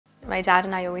My dad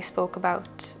and I always spoke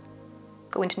about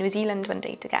going to New Zealand one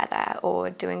day together, or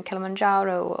doing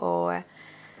Kilimanjaro, or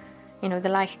the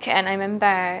like. And I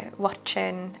remember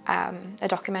watching a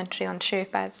documentary on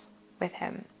Sherpas with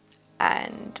him,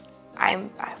 and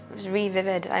it was really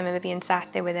vivid. I remember being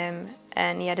sat there with him,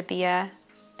 and he had a beer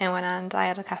in one hand, I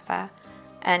had a cuppa,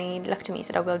 and he looked at me and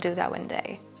said, "Oh, we'll do that one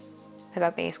day,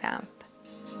 about base camp."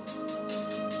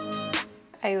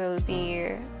 I will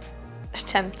be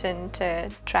attempting to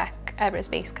trek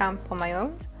Everest Base Camp on my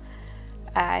own.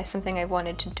 It's something I've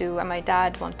wanted to do, and my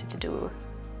dad wanted to do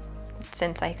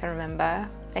since I can remember.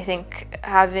 I think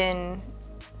having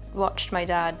watched my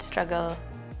dad struggle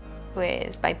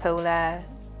with bipolar,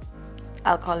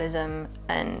 alcoholism,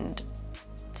 and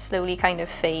slowly kind of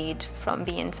fade from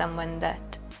being someone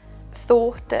that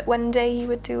thought that one day he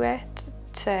would do it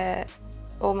to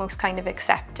almost kind of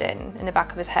accepting in the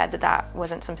back of his head that that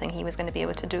wasn't something he was going to be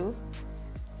able to do,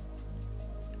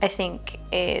 I think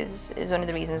is one of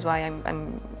the reasons why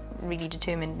I'm really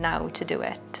determined now to do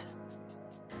it.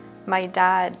 My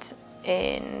dad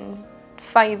in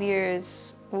 5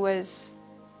 years was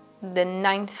the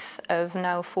 9th of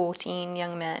now 14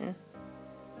 young men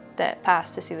that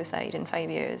passed to suicide in 5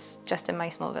 years, just in my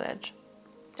small village.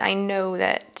 I know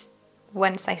that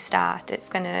once I start, it's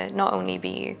going to not only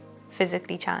be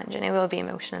physically challenging, it will be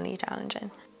emotionally challenging,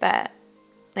 but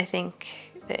I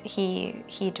think that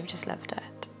he'd have just loved it.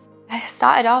 I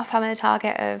started off having a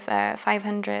target of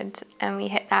 500, and we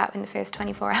hit that in the first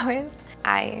 24 hours.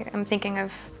 I am thinking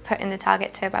of putting the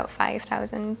target to about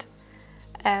 5,000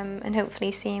 and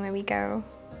hopefully seeing where we go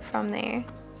from there.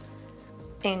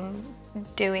 In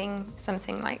doing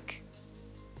something like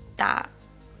that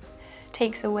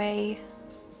takes away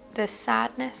the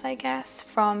sadness, I guess,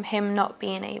 from him not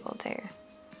being able to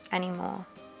anymore.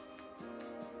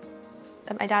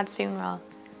 At my dad's funeral,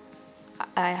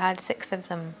 I had 6 of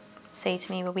them say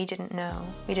to me, "Well, we didn't know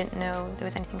there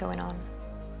was anything going on."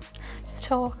 Just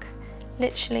talk,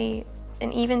 literally,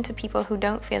 and even to people who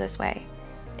don't feel this way,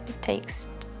 it takes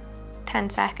 10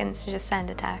 seconds to just send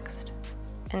a text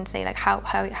and say, like, how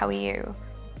are you?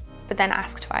 But then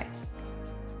ask twice.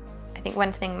 I think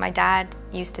one thing my dad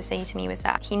used to say to me was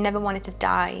that he never wanted to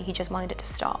die, he just wanted it to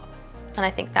stop. And I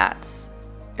think that's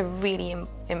really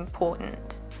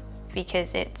important,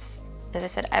 because it's, as I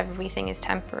said, everything is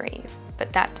temporary,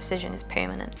 but that decision is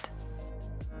permanent.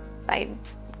 By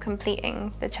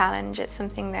completing the challenge, it's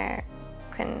something that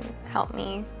can help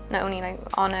me not only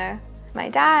honour my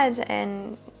dad,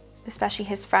 and especially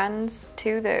his friends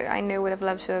too, that I know would have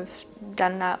loved to have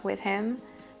done that with him,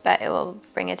 but it will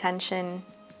bring attention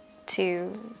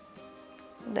to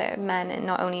the men,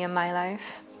 not only in my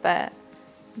life, but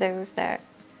those that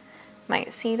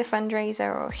might see the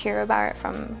fundraiser or hear about it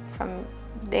from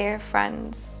their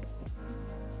friends,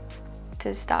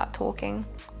 to start talking.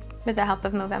 With the help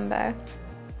of Movember,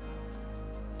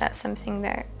 that's something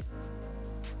that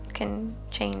can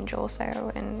change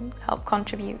also and help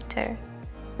contribute to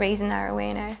raising their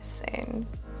awareness and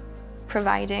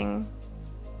providing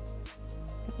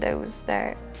those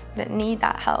that need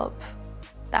that help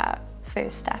that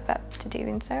first step up to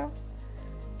doing so.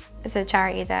 It's a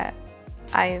charity that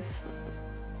I've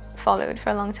followed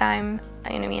for a long time.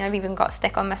 You know what I mean? I've even got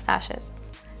stick-on moustaches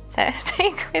to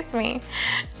take with me.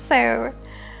 So,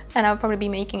 and I'll probably be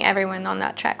making everyone on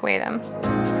that trek wear them.